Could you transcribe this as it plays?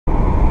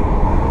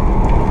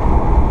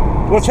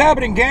What's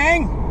happening,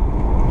 gang?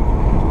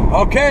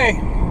 Okay,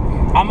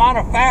 I'm on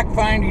a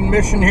fact-finding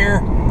mission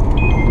here.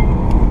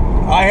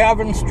 I have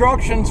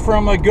instructions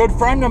from a good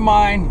friend of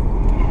mine,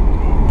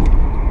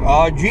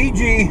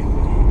 Gigi,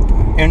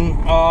 and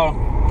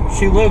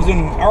she lives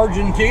in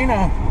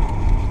Argentina.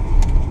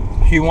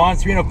 She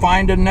wants me to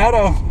find a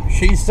netta.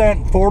 She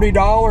sent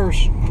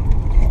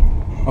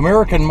 $40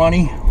 American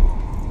money,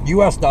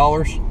 US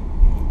dollars,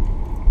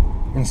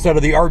 instead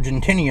of the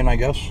Argentinian, I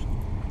guess.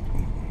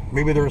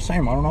 Maybe they're the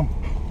same, I don't know.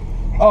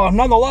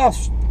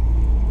 Nonetheless,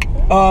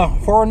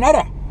 for a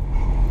netta,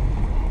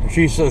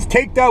 she says,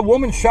 take that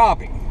woman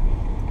shopping.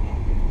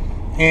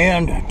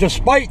 And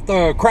despite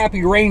the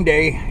crappy rain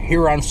day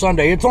here on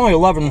Sunday, it's only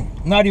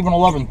 11, not even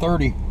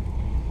 11:30.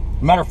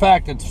 Matter of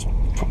fact, it's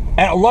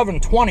at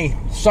 11:20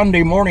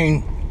 Sunday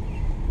morning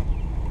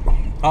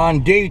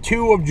on day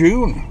 2 of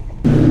June.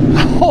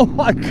 Oh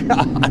my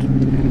God.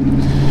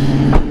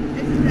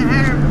 This is the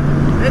hair.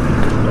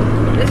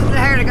 This is the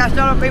hair that got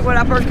stolen from me when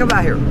I first come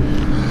out here.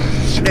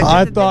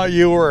 I thought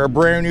you were a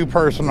brand new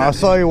person. I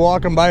saw you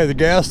walking by the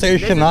gas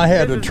station and I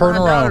had to turn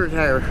around.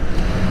 Hair.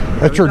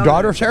 That's your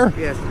daughter's hair?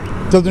 Yes.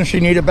 Doesn't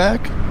she need it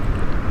back?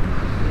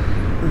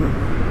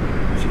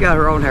 She got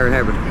her own hair and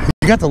everything.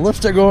 You got the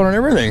lipstick going and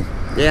everything.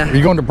 Yeah. Are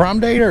you going to prom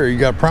date or you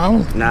got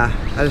prom? Nah,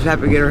 I just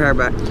happen to get her hair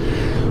back.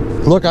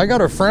 Look, I got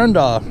a friend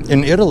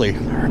in Italy.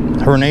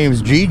 Her name's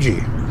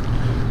Gigi.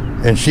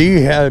 And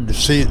she had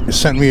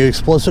sent me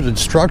explicit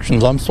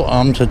instructions. I'm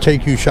to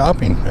take you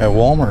shopping at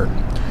Walmart.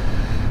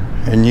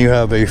 And you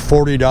have a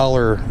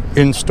 $40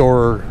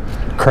 in-store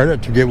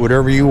credit to get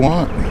whatever you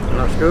want.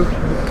 That's cool.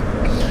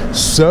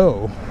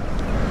 So,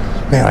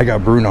 man, I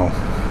got Bruno.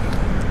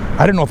 I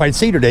didn't know if I'd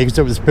see today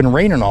because it's been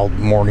raining all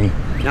morning.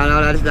 No,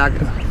 that's not.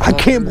 I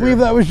can't believe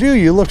that was you.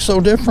 You look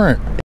so different.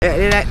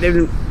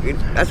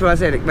 That's what I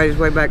said. It made its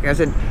way back. I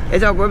said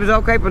it was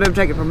okay for them to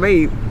take it from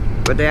me,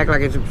 but they act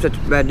like it's such a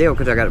bad deal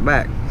because I got it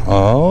back.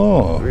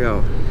 Oh. You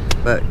know,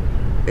 but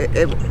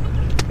it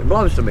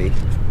belongs to me.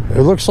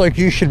 It looks like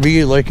you should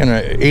be like in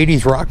an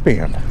 80s rock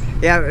band.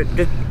 Yeah,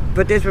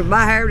 but this was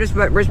my hair. This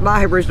was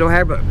my original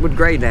hair, but with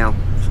gray now.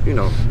 You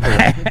know.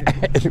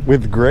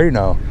 With gray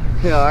now.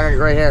 Yeah, I got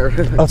gray hair.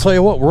 I'll tell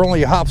you what, we're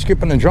only a hop,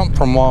 skipping, and jump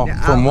from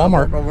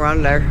Walmart. I'll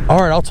run there.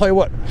 All right, I'll tell you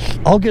what.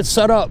 I'll get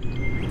set up,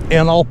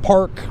 and I'll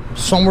park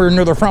somewhere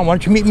near the front. Why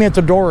don't you meet me at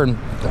the door in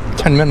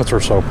 10 minutes or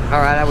so? All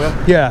right, I will.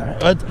 Yeah,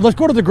 let's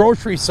go to the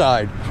grocery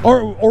side.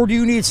 Or do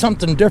you need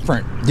something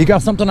different? Do you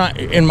got something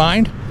in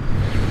mind?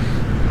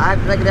 I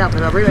have to take it out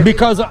because I really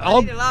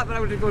need a lot, but I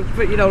was just going to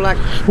put, you know, like.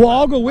 Well,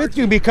 I'll go with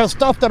you because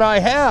stuff that I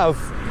have,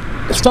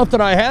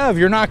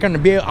 you're not going to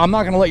be. I'm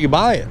not going to let you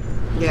buy it.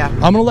 Yeah. I'm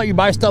going to let you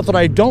buy stuff that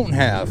I don't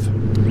have.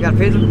 You got a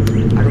pencil?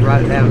 I can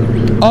write it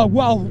down.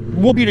 Well,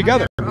 we'll be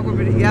together.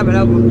 Yeah, but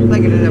I'm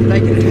thinking that I'm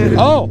taking it.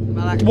 Oh.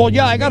 Well,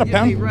 yeah, I got a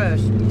pen.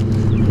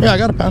 Yeah, I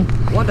got a pen.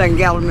 1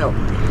 gallon milk.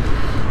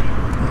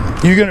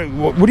 What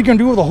are you gonna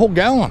do with a whole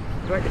gallon?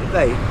 Drink it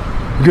today.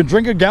 You could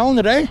drink a gallon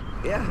a day?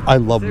 Yeah. I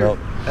love milk.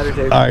 I do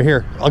too. All right,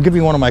 here. I'll give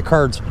you one of my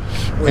cards.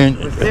 With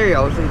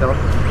cereal, you know.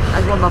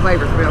 That's one of my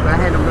favorites milk. I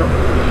had no milk.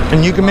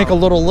 And you can make a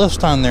little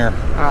list on there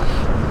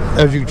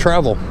as you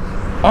travel.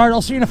 All right,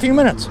 I'll see you in a few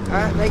minutes. All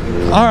right, thank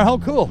you. All right, how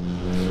cool.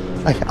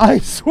 I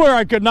swear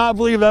I could not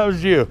believe that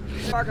was you.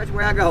 That's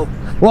where I go.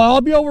 Well, I'll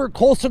be over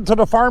closer to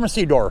the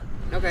pharmacy door.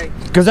 Okay.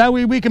 Because that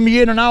way we can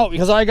be in and out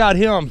because I got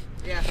him.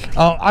 Yeah.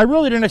 I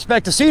really didn't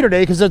expect to see you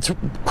today because it's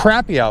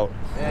crappy out.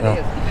 Yeah, it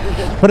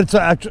is. But it's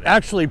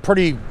actually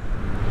pretty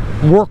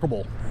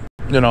workable,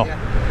 you know,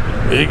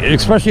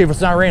 especially if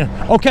it's not raining.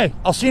 Okay,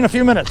 I'll see you in a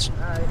few minutes. All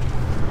right.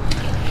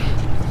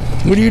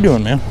 What are you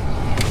doing, man?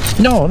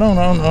 No.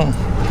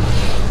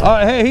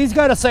 Hey, he's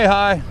got to say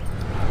hi.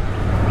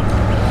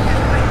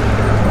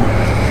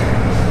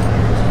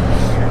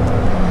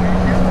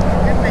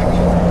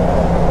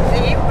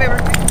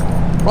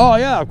 Oh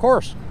yeah, of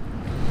course.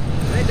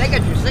 They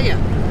got you seeing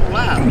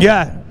live.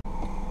 Yeah.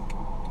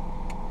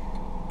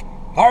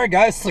 All right,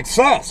 guys,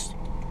 success.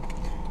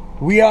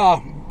 We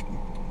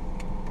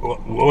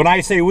when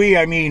I say we,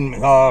 I mean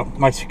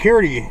my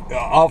security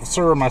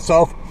officer and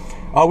myself.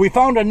 We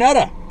found a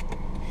netta.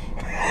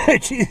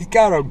 She's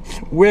got a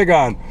wig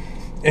on.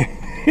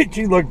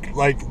 She looked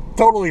like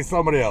totally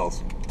somebody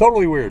else.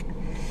 Totally weird.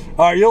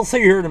 You'll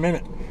see here in a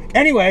minute.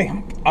 Anyway,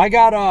 I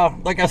got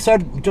like I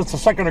said just a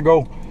second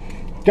ago,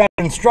 got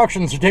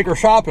instructions to take her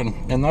shopping,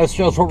 and that's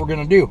just what we're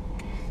gonna do.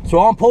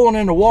 So I'm pulling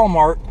into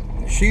Walmart.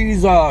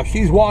 She's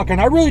walking.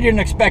 I really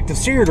didn't expect to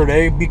see her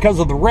today because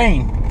of the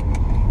rain,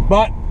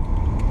 but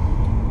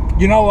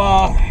you know,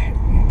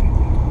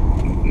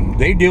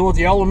 they deal with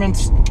the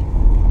elements.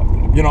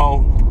 You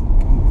know,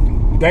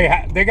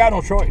 they got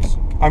no choice.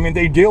 I mean,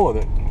 they deal with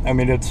it. I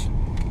mean, it's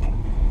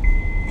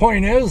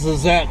point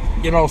is that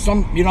you know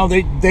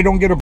they don't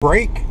get a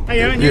break. Hey,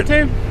 you in here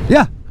too?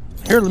 Yeah.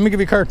 Here, let me give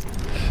you a card.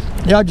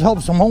 Yeah, I just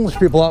helped some homeless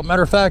people out.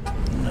 Matter of fact,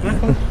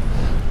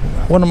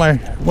 one of my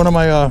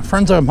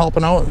friends I'm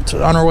helping out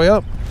on our way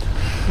up.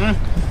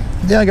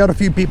 Yeah, I got a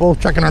few people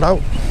checking it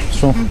out.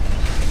 So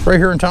right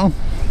here in town,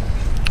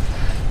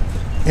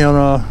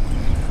 and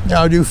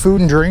I'll do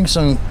food and drinks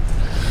and,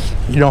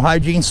 you know,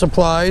 hygiene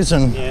supplies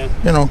and,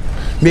 you know,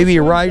 maybe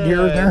a ride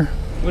here and there.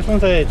 Which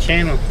one's the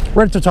channel?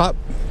 Right at the top.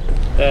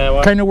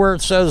 Kind of where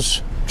it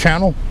says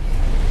channel.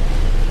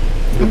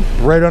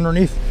 Right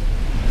underneath.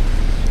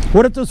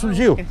 What if this was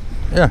you? Okay.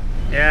 Yeah.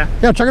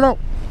 Yeah, check it out.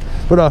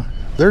 But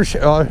there's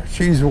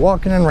she's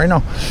walking in right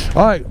now.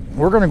 All right,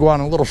 we're gonna go on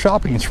a little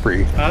shopping spree.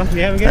 You have a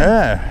good?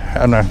 Yeah,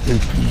 on a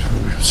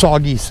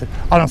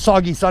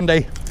soggy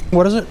Sunday.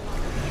 What is it?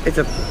 It's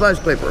a fuzz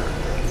clipper.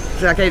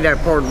 So I can't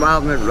afford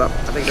miles and I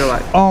think they're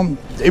like.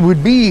 It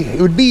would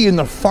be in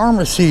the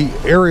pharmacy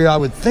area, I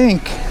would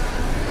think.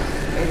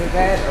 Is it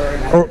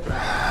that or?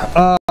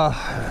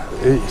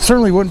 It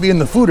certainly wouldn't be in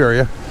the food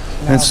area.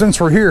 No. And since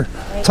we're here,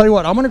 tell you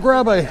what, I'm gonna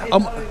grab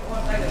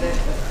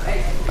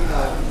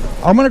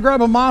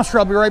a monster.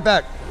 I'll be right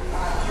back.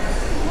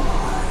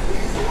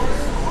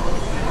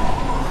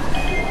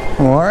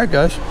 Well, all right,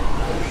 guys.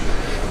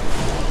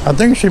 I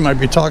think she might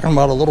be talking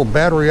about a little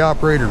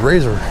battery-operated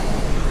razor.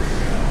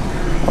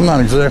 I'm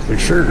not exactly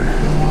sure.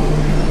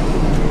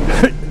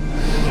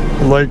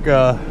 Like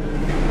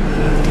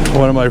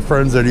one of my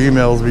friends that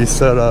emails me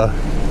said,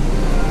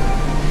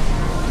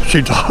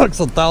 she talks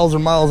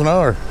 1,000 miles an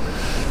hour.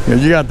 Yeah,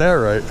 you got that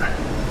right.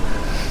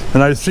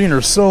 And I've seen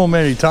her so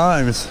many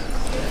times.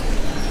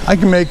 I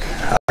can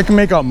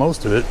make out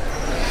most of it.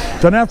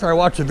 Then after I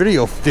watch the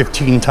video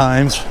 15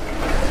 times,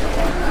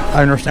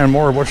 I understand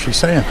more of what she's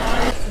saying.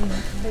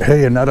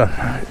 Hey, Annetta,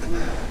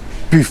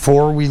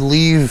 before we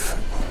leave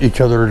each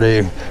other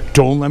today,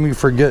 don't let me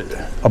forget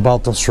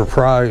about the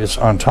surprise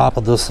on top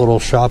of this little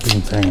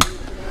shopping thing.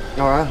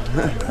 All right.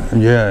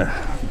 Yeah,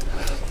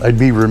 I'd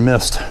be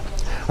remiss.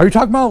 Are you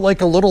talking about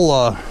like a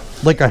little,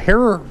 like a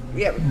hair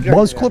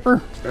buzz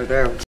clipper? Right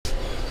there.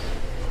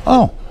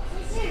 Oh,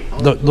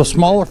 the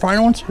smaller,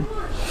 finer ones?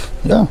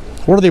 Yeah.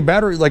 What are they,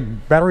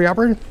 battery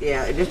operated?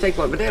 Yeah, it just takes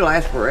one, but they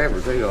last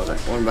forever too. That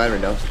one battery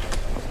does.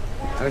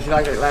 I mean, she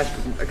likes it last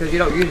because you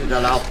don't use it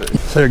that often.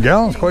 Say a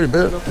gallon's quite a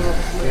bit. Yeah,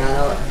 I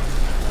know it.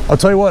 I'll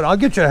tell you what, I'll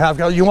get you a half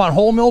gallon. You want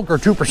whole milk or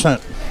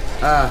 2%?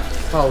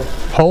 Whole.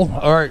 Whole?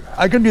 All right.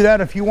 I can do that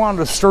if you wanted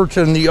to search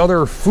in the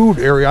other food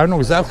area. I know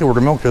exactly where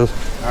the milk is.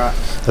 All right.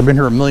 I've been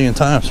here a million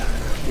times.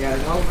 Yeah,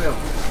 it's whole milk.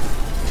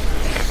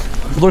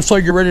 Looks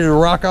like you're ready to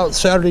rock out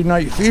Saturday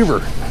Night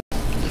Fever.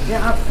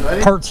 Yeah, I'm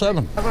ready. Part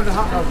 7. I'm going to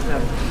hot dog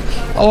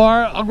stuff. Oh,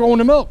 all right. I'll go in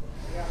the milk.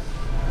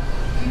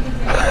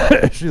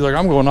 She's like,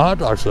 I'm going to hot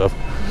dog stuff.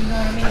 You know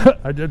what I mean?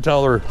 I did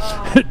tell her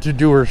to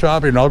do her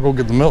shopping. I'll go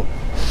get the milk.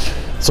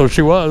 So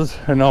she was,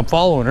 and I'm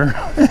following her.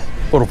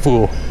 What a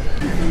fool.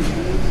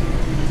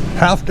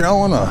 Half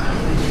gallon of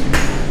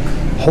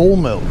whole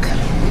milk.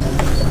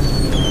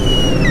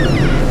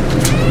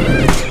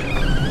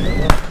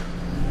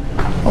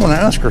 I'm gonna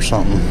ask her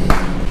something.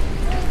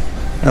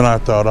 And I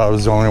thought I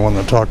was the only one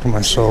that talked to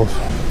myself.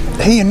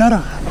 Hey,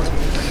 Annetta,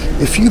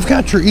 if you've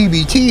got your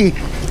EBT,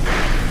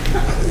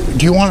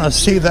 do you want to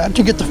save that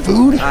to get the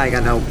food? I ain't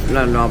got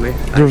nothing on me.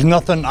 There's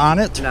nothing on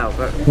it? No,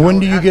 but when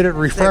do you get it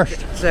refreshed?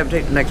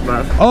 17th next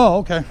month. Oh,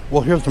 okay.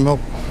 Well, here's the milk.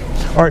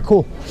 All right,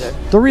 cool. Yeah.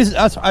 The reason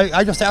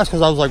I just asked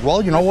because I was like,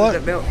 well, you know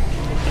what? Milk?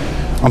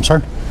 I'm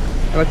sorry.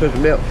 How much was the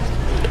milk?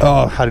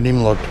 Oh, I didn't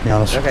even look, to be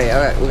honest. Okay,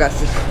 all right, we got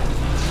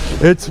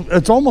this.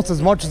 It's almost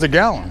as much as a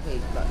gallon.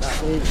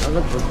 I'm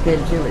looking for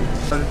 10 chili.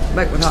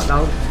 Back with hot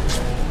dogs.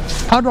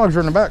 Hot dogs are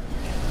in the back.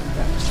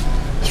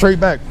 Straight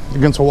back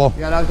against the wall.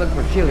 Yeah, I was looking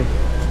for chili.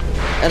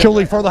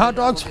 Chili for the hot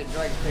dogs?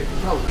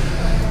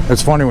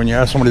 It's funny when you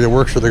ask somebody that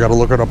works here, they got to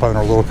look it up on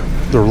their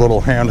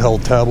little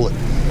handheld tablet.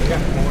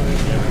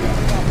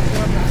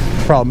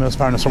 Problem is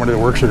finding somebody that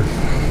works here.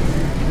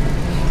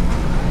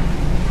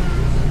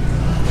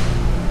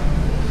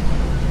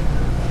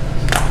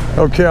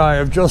 Okay, I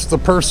have just the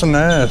person to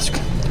ask.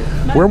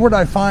 Where would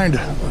I find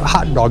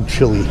hot dog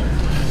chili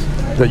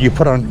that you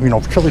put on, you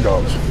know, chili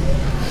dogs?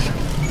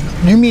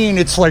 You mean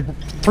it's like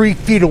 3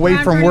 feet away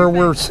from where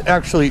we're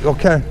actually,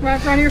 okay. Right in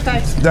front of your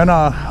face. Then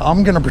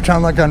I'm gonna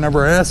pretend like I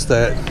never asked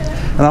that.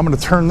 And I'm gonna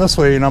turn this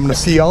way and I'm gonna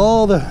see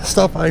all the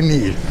stuff I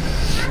need.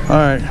 All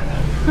right.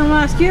 I'm gonna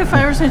ask you a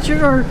favor since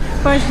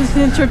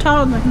you're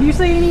telling them. Do you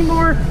see any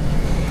more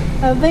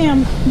of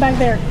them back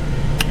there?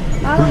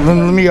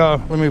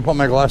 Let me put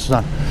my glasses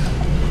on.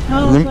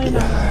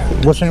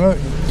 What's the name of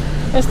it?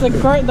 It's the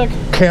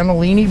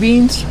cannellini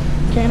beans.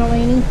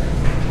 Cannellini.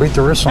 Wait,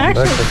 there is something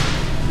back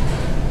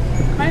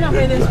there. Might not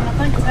be this one. I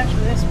think it's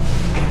actually this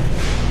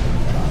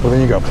one. Well,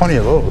 then you got plenty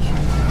of those.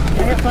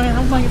 I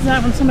don't think it's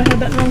that one. Somebody had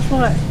that wrong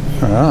spot.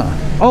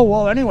 Oh,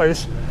 well,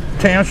 anyways,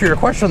 to answer your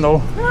question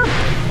though,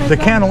 the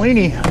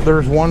cannellini,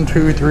 there's 1,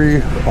 2, 3,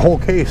 a whole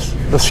case.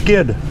 The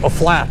skid, a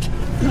flat.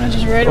 I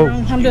just read it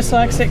wrong. I'm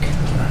dyslexic.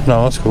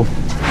 No, that's cool.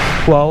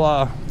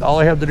 Well, all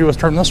I have to do is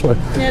turn this way.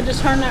 Yeah,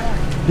 just turn that way.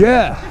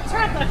 Yeah. It's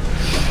right there.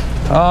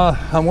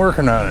 I'm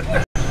working on it.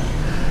 But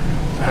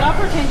I'll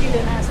pretend you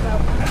didn't ask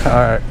though. All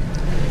right.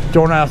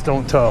 Don't ask,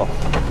 don't tell.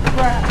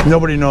 Right.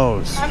 Nobody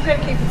knows. I'm good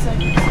at keeping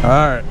secrets. All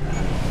right.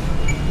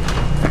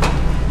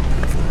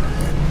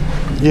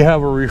 You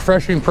have a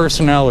refreshing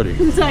personality.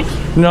 Thank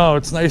you. No,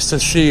 it's nice to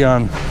see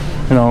on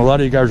You know, a lot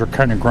of you guys are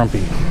kind of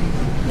grumpy.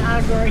 I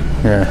agree.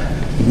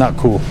 Yeah, not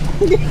cool.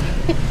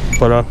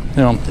 But you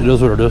know, it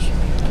is what it is.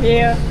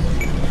 Yeah.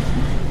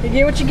 You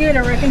get what you get,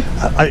 I reckon.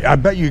 I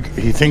bet you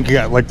think you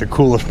got like the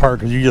coolest part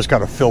because you just got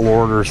to fill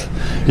orders.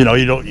 You know,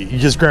 you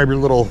just grab your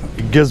little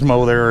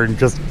gizmo there and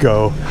just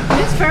go.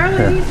 It's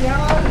fairly easy,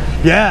 y'all.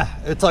 Yeah,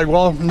 it's like,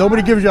 well,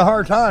 nobody gives you a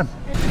hard time.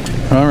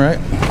 All right.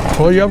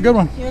 Well, you have a good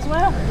one. You as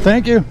well.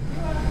 Thank you.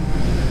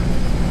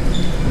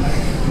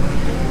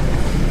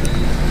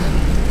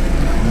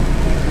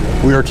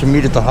 We are to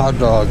meet at the hot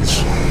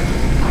dogs.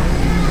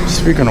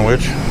 Speaking of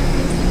which,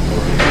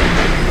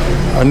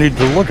 I need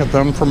to look at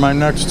them for my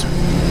next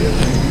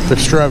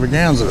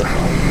extravaganza.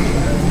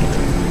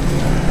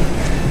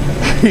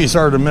 He's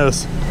hard to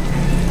miss.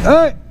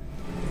 Hey!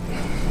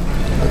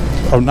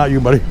 Oh, not you,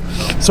 buddy.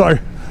 Sorry.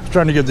 I was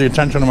trying to get the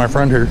attention of my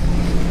friend here.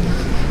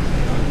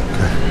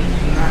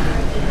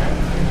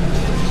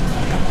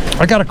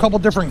 I got a couple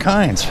different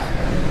kinds.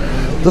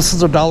 This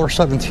is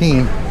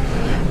 $1.17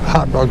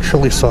 hot dog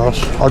chili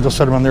sauce. I'll just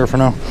set them on there for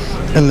now.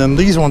 And then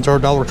these ones are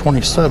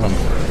 $1.27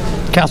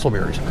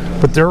 Castleberries,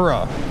 but they're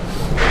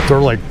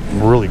like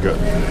really good.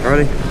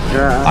 Ready?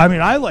 I mean,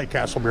 I like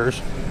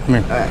Castleberries. I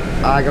mean,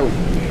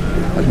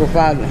 let's go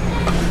find.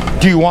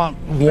 Do you want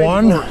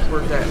one?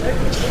 Where's that?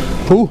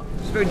 Who?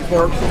 Spoons and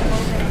forks.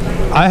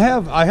 I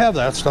have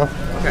that stuff.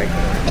 Okay.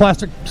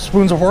 Plastic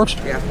spoons and forks.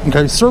 Yeah.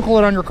 Okay. Circle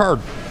it on your card.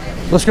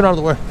 Let's get out of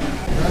the way.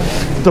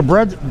 The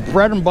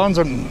bread and buns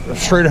and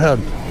straight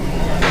ahead.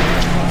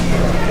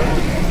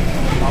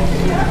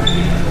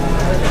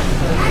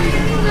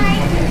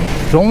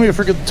 Don't let me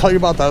forget to tell you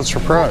about that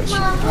surprise.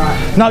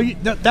 Now,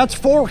 that's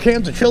 4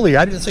 cans of chili.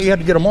 I didn't say you had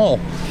to get them all.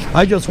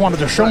 I just wanted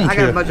to show them to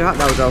you. I got a bunch of hot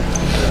dogs though.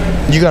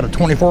 You got a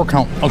 24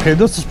 count. Okay,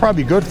 this is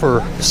probably good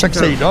for 6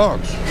 to 8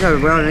 dogs. No,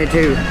 we only need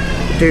two,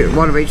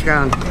 one of each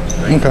kind.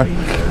 Okay.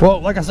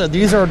 Well, like I said,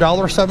 these are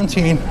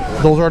 $1.17.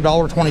 Those are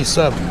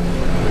 $1.27.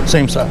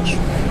 Same size.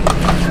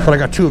 But I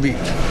got 2 of each.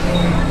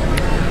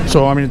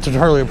 So, I mean, it's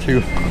entirely up to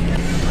you.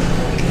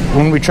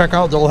 When we check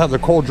out, they'll have the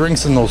cold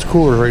drinks in those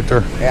coolers right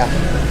there. Yeah.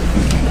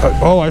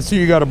 Oh, I see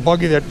you got a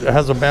buggy that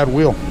has a bad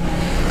wheel.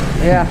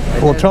 Yeah.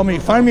 Well,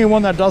 find me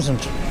one that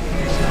doesn't.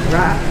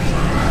 Right.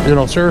 You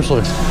know, seriously.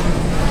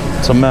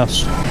 It's a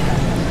mess.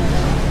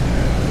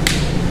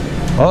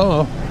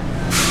 Uh-oh.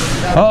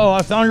 Uh-oh,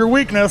 I found your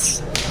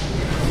weakness.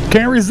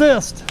 Can't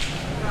resist.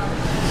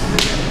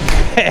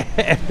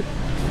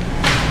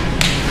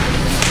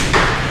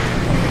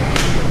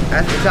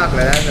 That's the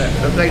chocolate.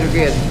 Those things are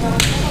good.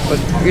 But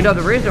you know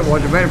the original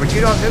ones are better, but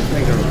you don't do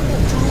things are.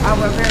 I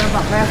went there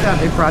about passed out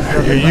the price.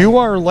 You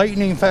are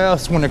lightning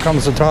fast when it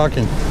comes to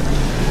talking.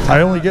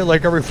 I only get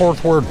like every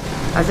 4th word.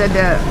 I said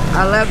that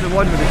I love the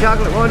ones with the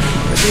chocolate ones,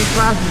 but these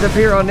prices up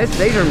here on this,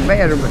 these are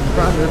better, but the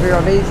prices up here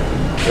on these,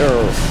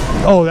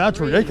 oh, that's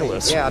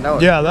ridiculous. Yeah, I know.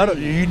 Yeah,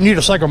 you need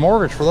a second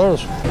mortgage for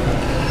those.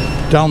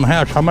 Down the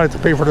hatch. I might have to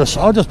pay for this.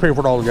 I'll just pay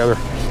for it all together.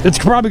 It's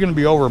probably going to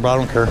be over, but I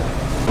don't care.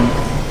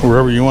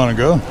 Wherever you want to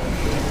go. I'm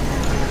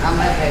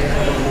left-handed.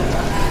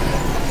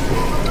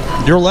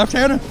 You're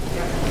left-handed?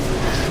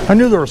 I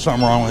knew there was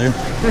something wrong with you.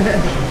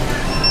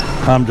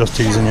 I'm just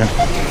teasing you.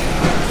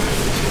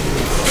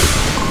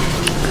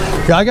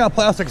 Yeah, I got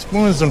plastic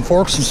spoons and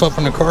forks and stuff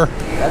in the car.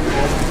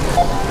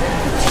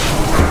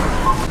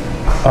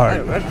 All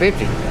right. That's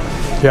 50.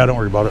 Yeah, don't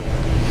worry about it.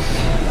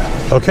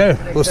 Okay,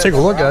 let's take a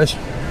look, guys.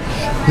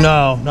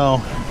 No,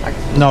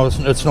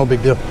 it's no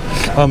big deal.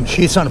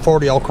 She sent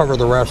 40. I'll cover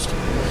the rest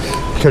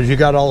because you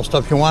got all the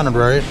stuff you wanted,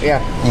 right?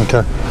 Yeah.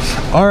 Okay.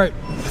 All right.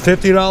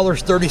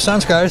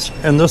 $50.30, guys,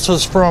 and this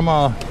is from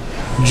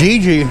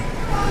Gigi,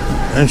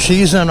 and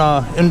she's in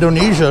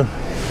Indonesia,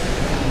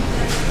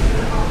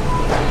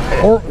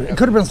 or it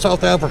could have been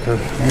South Africa.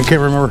 I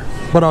can't remember,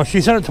 but she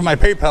sent it to my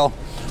PayPal.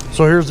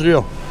 So here's the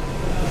deal.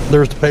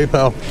 There's the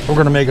PayPal. We're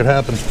gonna make it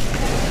happen.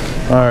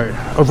 All right,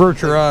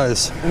 avert your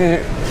eyes.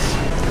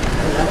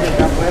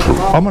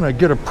 I'm gonna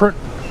get a print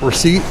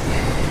receipt.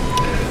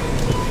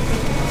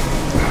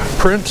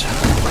 Print.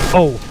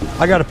 Oh,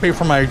 I gotta pay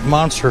for my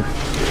Monster.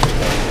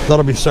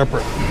 That'll be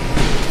separate.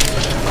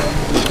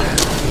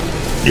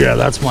 Yeah,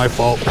 that's my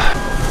fault.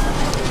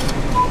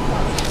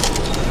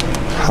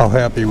 How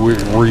happy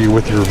were you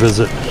with your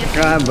visit?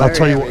 I'll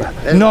tell you what.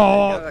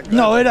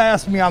 No, it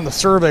asked me on the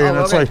survey, and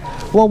it's like,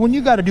 well, when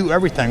you got to do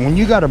everything, when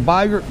you got to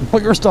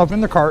put your stuff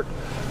in the cart,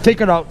 take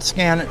it out,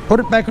 scan it, put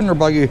it back in your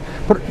buggy,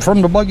 put it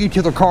from the buggy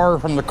to the car,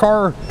 from the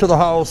car to the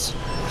house,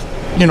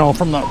 you know,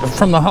 from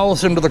the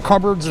house into the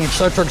cupboards, and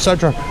etc.,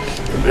 etc.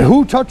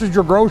 Who touches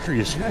your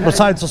groceries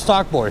besides the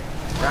stock boy?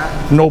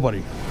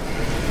 Nobody.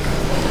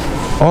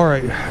 All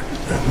right.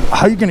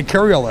 How are you going to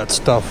carry all that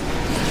stuff?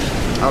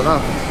 I don't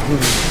know.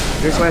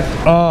 Good question.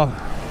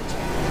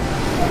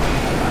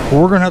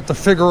 We're going to have to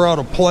figure out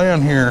a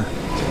plan here.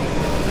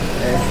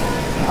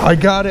 I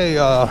got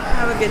a...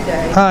 Have a good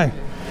day. Hi.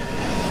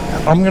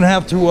 I'm going to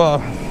have to...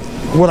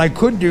 what I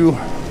could do...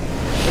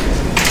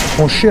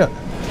 Well, shit.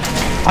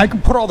 I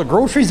could put all the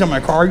groceries in my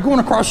car. Are you going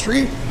across the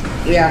street?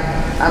 Yeah.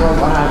 I go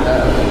behind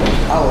the...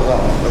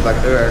 Go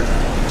back there.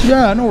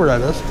 Yeah, I know where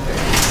that is.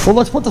 Well,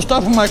 let's put the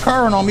stuff in my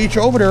car and I'll meet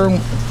you over there,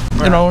 and,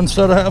 you know,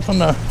 instead of having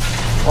to...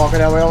 Walking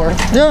that way over?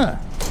 Yeah.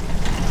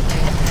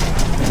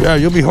 Yeah,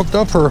 you'll be hooked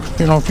up for,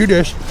 you know, a few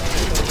days.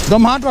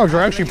 Them hot dogs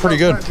are actually pretty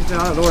good. I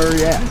don't know where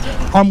you're at.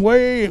 I'm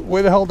way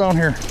the hell down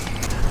here.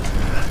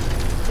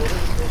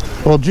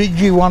 Well,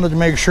 Gigi wanted to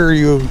make sure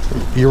you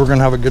were going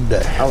to have a good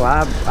day. Oh,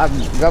 I'm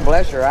God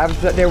bless her. I'm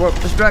sitting there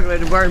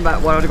struggling to worry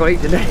about what I was going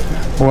to eat today.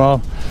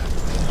 Well,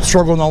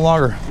 struggle no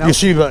longer. Nope. You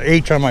see the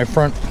H on my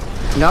front.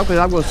 No, because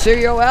I'm going to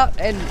cereal out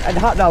and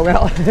hot dog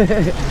out. And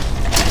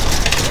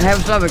have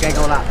a stomachache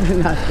all out.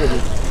 Not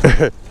kidding.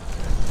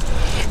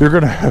 You're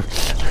gonna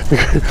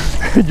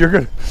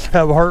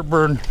have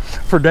heartburn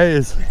for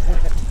days.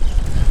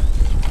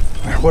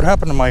 What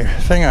happened to my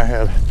thing I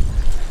had?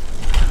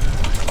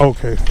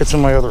 Okay, it's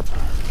in my other.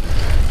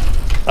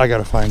 I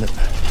gotta find it.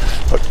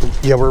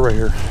 Yeah, we're right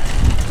here.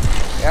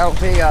 I don't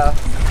see.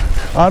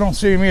 I don't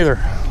see him either.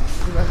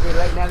 You must be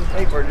laying down the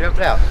paper and jumped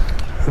out.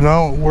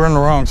 No, we're in the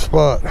wrong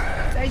spot.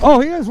 Oh,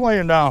 he is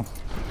laying down.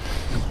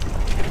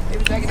 He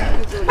was taking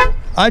out the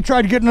I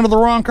tried getting into the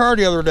wrong car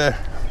the other day.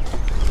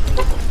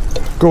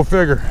 Go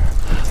figure.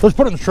 Let's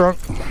put it in the trunk.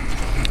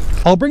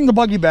 I'll bring the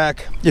buggy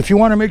back if you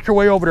want to make your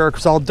way over there,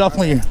 because I'll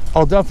definitely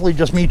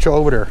just meet you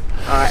over there.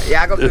 All right,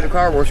 yeah, I go through the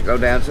car wash and go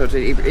down, so it's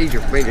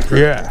easier for me to.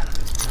 Yeah.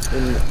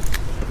 And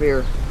up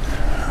here.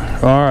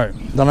 All right.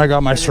 Then I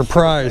got my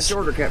surprise.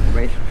 Shorter cut for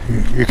me.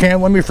 You can't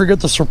let me forget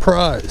the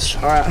surprise.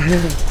 All right.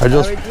 I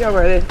just. You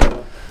already.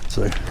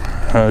 See,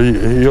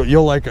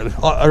 you'll like it.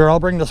 Or I'll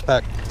bring this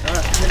back. All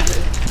right.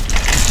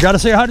 Got to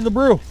say hi to the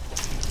brew.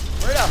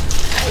 Right up.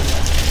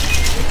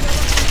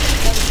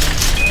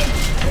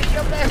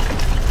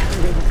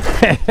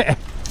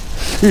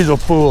 He's a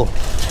fool.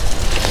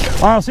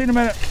 I'll see you in a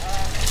minute.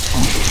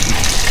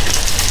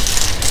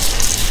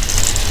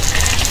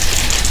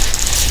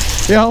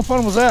 Yeah, how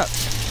fun was that?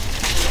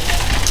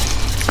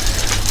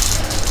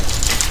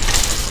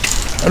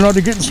 I know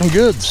they're getting some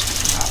goods.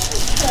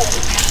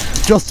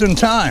 Just in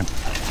time.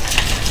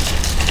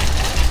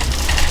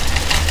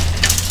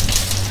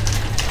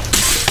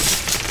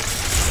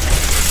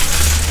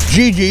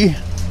 Gigi,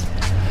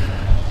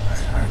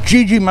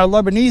 my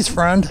Lebanese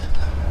friend,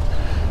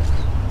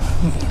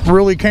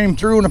 really came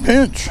through in a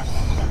pinch.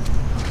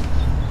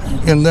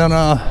 And then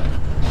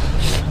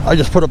I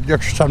just put up the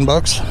extra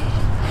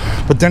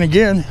 $10. But then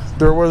again,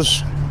 there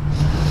was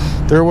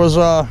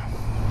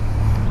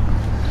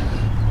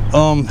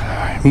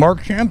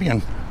Mark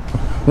Champion,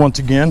 once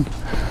again,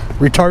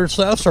 retired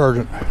staff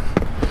sergeant.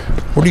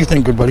 What do you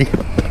think, good buddy?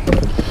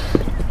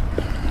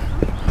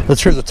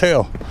 Let's hear the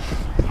tale.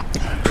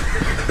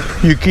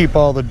 You keep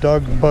all the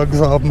dog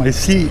bugs off my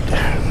seat.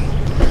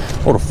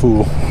 What a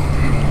fool.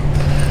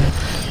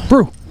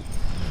 Brew,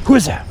 who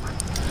is that?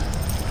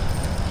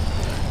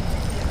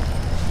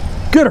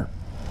 Get her.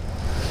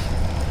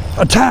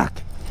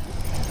 Attack.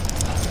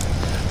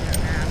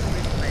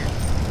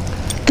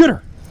 Get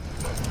her.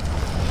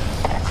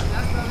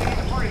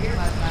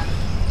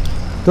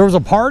 There was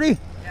a party?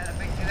 Yeah,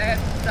 they had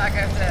like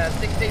a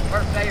 16th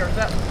birthday or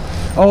something.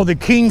 Oh, the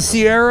King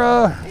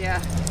Sierra?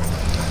 Yeah.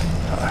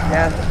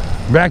 Yeah.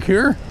 Back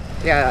here?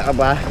 Yeah, I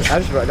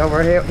just went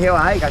over hill.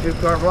 I ain't got too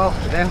far to walk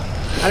now.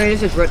 I mean, it's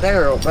just right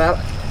there. About.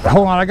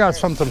 Hold on, I got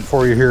something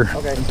for you here.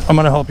 Okay. I'm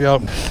gonna help you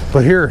out.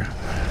 But here,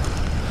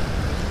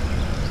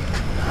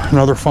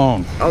 another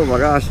phone. Oh my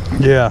gosh.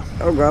 Yeah.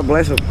 Oh, God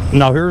bless him.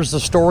 Now here's the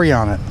story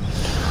on it.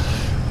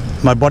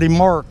 My buddy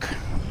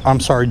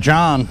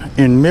John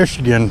in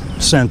Michigan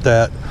sent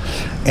that,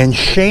 and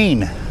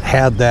Shane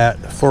had that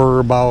for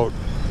about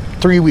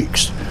 3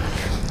 weeks.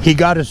 He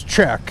got his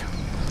check,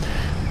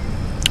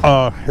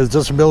 his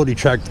disability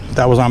check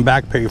that was on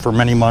back pay for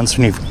many months,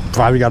 and he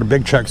finally got a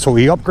big check, so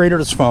he upgraded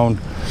his phone.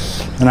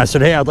 And I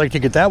said, hey, I'd like to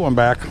get that one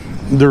back.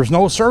 There's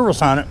no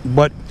service on it,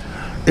 but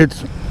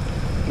it's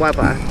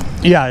Wi-Fi.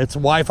 Yeah, it's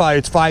Wi-Fi,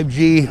 it's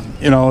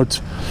 5G, you know, it's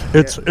a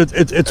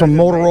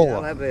Motorola. I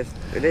love this.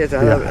 It is.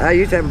 I love it. I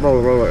used to have a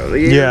Motorola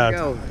years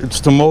ago. It's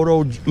the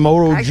Moto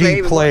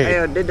G Play.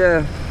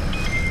 Remember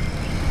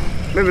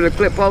the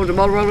flip phones, the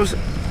Motorola's?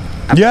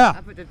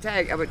 I put the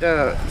tag, I put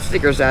the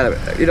sticker side of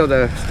it. You know,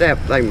 the step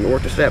thing,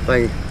 the step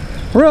thing.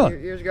 Really?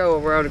 Years ago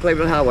over on the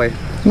Cleveland Highway.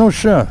 No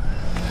shit.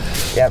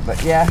 Yeah,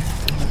 but yeah.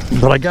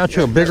 But I got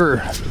you a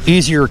bigger,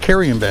 easier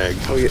carrying bag.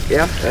 Oh,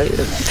 yeah, that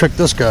is. Check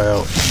this guy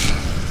out.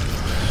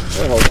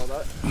 Hold on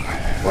that.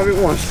 Whatever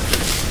it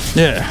wants.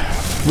 Yeah,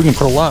 we can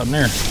put a lot in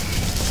there.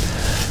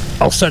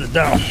 I'll set it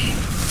down.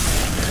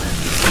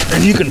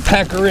 And you can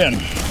pack her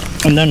in.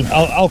 And then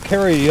I'll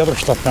carry the other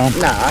stuff down.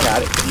 Nah, I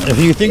got it. If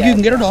you think you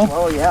can get it all.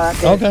 Oh, yeah, I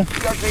can. Okay. You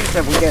got to see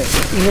stuff we get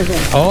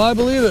it. Oh, I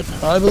believe it.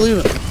 I believe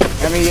it.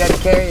 I mean, you have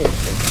to carry it.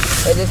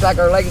 It's just like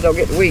our legs don't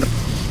get weak.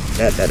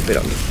 That bit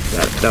on me.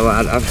 No,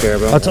 I'm sure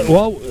about it.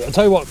 Well, I'll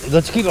tell you what.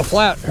 Let's keep it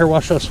flat. Here,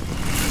 watch this.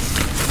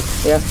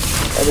 Yeah,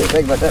 I didn't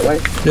think about that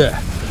way.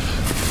 Yeah.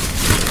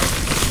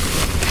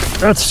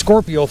 That's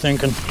Scorpio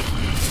thinking.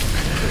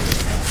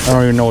 I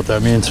don't even know what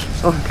that means.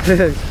 Oh,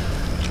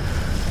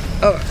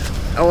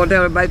 I want to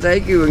tell everybody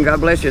thank you and God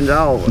bless you and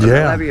all. Yeah.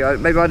 I love you. It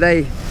made my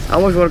day. I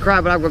almost want to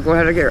cry, but I'm going to go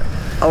ahead and get it.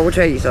 I will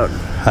tell you something.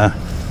 Huh?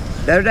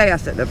 The other day I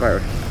sat up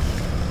there,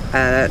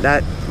 and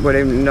that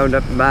wouldn't even know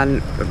nothing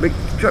behind a big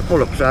truck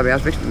pulled up beside me. I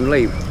was fixing to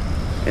leave,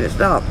 and it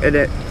stopped, and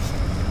it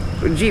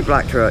was a Jeep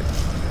black truck.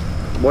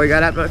 Boy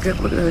got out, but I kept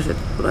looking at it. I said,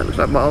 well, that looks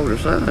like my older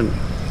son.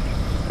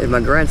 It's my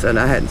grandson.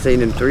 I hadn't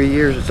seen in 3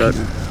 years or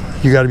something.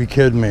 You got to be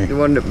kidding me. The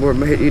one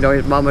that, you know,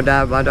 his mama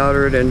died, my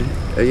daughter, and then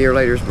a year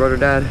later his brother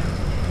died.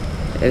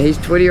 And he's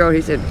 20-year-old.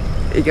 He said,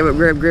 he came up,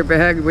 grabbed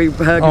and hugged. We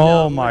hugged.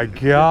 Oh my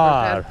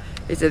God.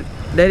 He said,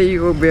 Daddy,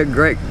 you will be a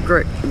great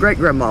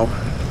grandma.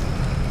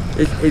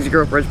 His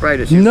girlfriend's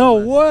pregnant. No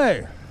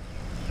way.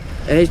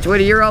 And he's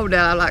 20-year-old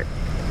now. I'm like,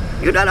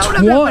 you're not old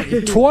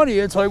enough. 20.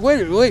 It's like,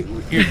 wait.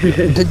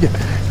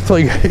 It's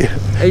like,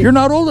 you're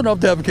not old enough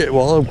to have a kid.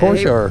 Well, of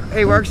course you are.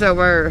 He works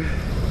over,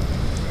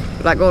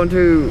 like going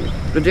to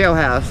the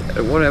jailhouse,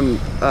 one of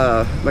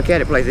them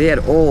mechanic places. He had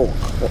oil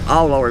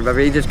all over him. I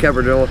mean, he just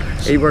covered it all.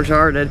 He works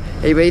hard, and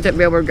he took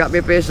me over and got me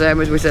a fish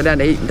sandwich. We sat down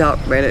to eat and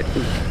talk, man.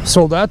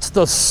 So that's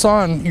the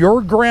son,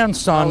 your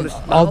grandson,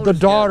 of the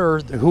daughter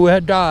who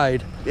had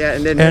died. Yeah,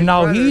 and then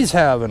now he's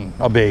having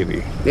a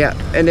baby. Yeah,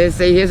 and then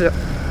see, his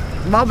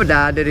mama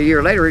died. Then a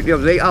year later, you know,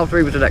 they all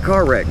three was in that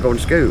car wreck going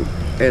to school,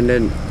 and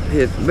then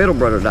his middle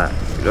brother died.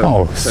 You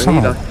know? Oh,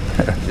 so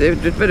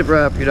it's been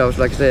rough, you know,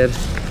 like I said.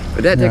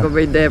 But that tickled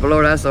me dead, but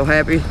Lord, I was so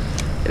happy.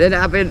 And then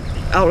I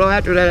don't know,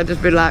 after that, I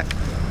just been like,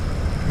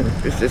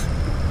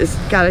 it's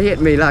kind of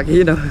hit me, like,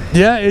 you know.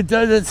 Yeah, it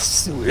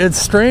does. It's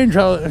strange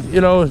how, you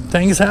know,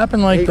 things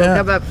happen like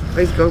that.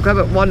 He's gonna come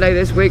up one day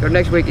this week or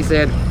next week. He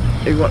said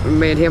he want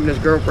me and him and his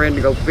girlfriend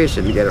to go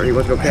fishing together. He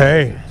wants to go catch.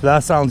 Hey,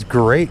 that sounds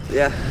great.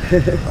 Yeah.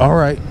 All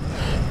right.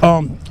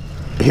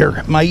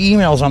 Here, my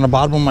email's on the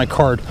bottom of my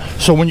card.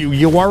 So when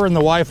you are in the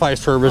Wi-Fi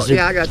service. Oh,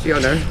 yeah, I got you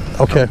on there.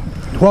 Okay.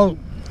 Well,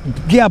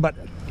 yeah, but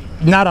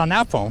not on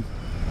that phone.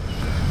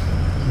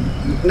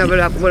 No,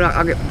 but when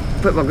I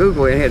put my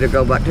Google in here to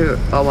go back to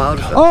it, all my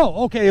other stuff.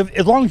 Oh, okay.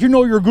 As long as you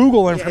know your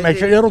Google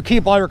information, yeah. it'll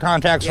keep all your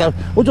contact stuff.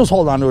 We'll just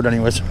hold on to it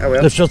anyways. I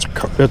will. It's just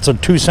it's a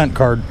 2-cent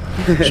card.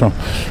 So,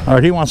 all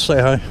right. He wants to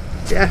say hi.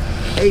 Yeah.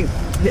 Hey.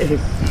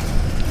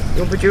 You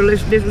want to put your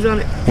dishes on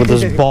it? With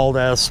his bald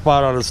ass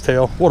spot on his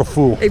tail. What a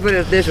fool. He put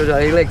his dishes on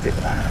it. He licked it.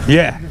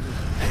 Yeah.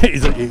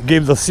 He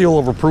gave the seal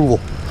of approval.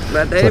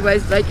 But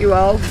anyways, thank you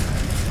all.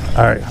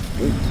 All right.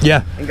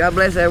 Yeah. And God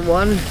bless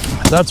everyone.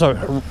 That's a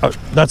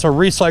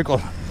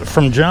recycle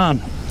from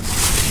John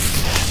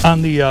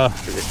on the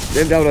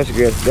Them donuts are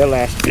good. They'll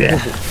last. yeah.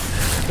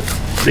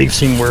 They've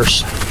seen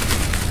worse.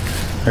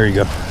 There you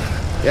go.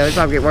 Yeah, they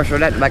probably get worse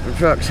than that in the back of the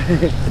trucks.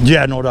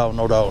 Yeah, no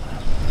doubt.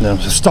 Yeah,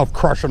 stuff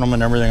crushing them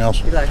and everything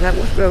else. You're like,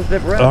 let's go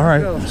step around. All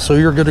right. So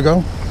you're good to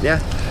go?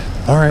 Yeah.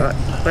 All right.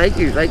 Thank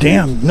you.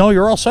 Damn. No,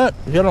 you're all set.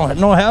 You don't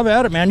have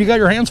at it, man. You got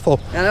your hands full.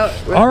 I know.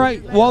 All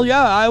right. Well,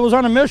 yeah, I was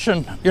on a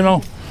mission. You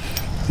know,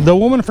 the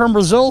woman from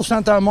Brazil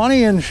sent that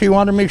money, and she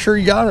wanted to make sure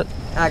you got it.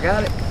 I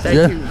got it.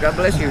 Thank you. God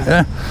bless you.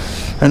 Yeah.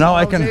 And now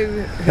I can.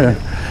 Yeah.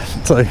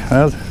 It's like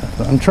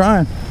I'm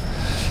trying.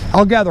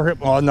 I'll gather him.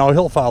 Oh no,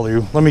 he'll follow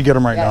you. Let me get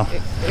him right now.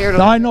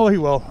 No, I know he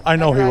will. I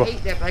know he will.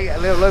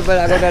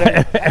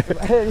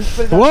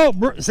 Well,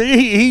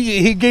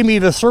 see, he gave me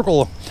the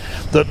circle.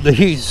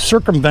 He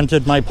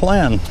circumvented my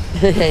plan.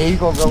 He's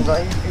gonna go.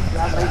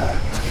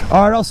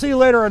 All right, I'll see you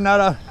later,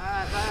 Annetta.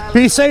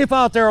 Be safe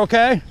out there,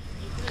 okay?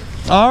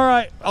 All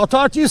right, I'll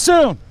talk to you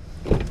soon.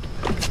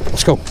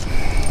 Let's go.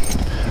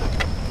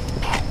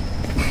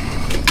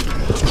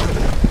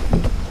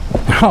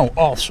 How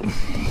awesome.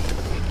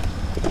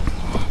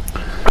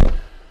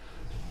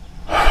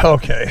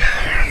 Okay.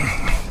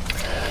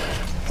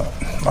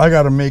 I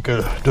got to make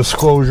a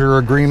disclosure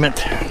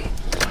agreement.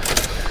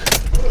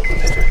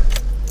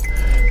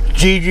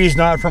 Gigi's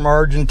not from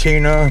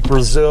Argentina,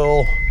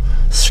 Brazil,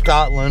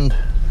 Scotland,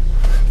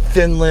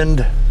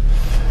 Finland,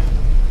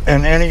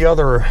 and any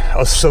other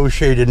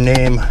associated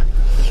name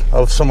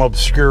of some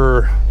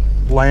obscure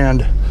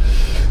land.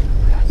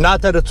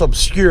 Not that it's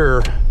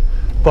obscure,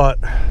 but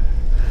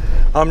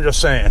I'm just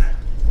saying.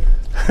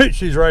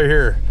 She's right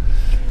here.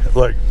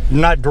 Like,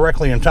 not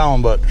directly in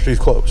town, but she's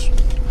close.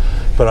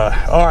 But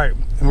all right,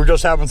 we're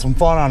just having some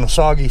fun on a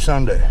soggy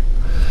Sunday.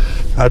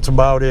 That's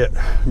about it.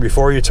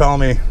 Before you tell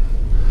me,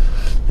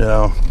 you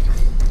know,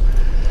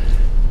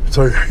 it's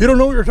like, you don't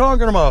know what you're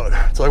talking about.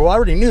 It's like, well, I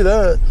already knew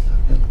that.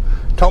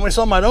 Tell me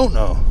something I don't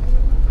know,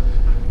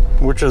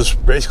 which is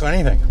basically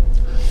anything.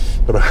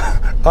 But all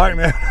right,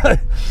 man.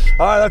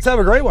 All right, let's have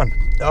a great one.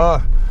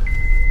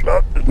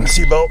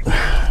 Seatbelt.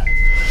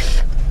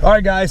 All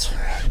right, guys,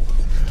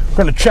 we're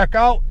gonna check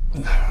out.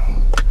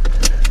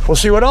 We'll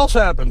see what else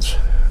happens.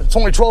 It's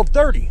only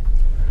 12:30.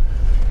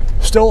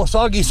 Still a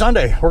soggy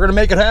Sunday. We're gonna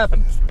make it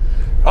happen.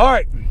 All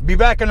right, be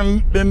back in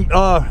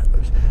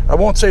I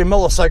won't say a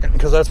millisecond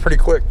because that's pretty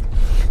quick,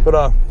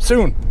 but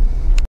soon.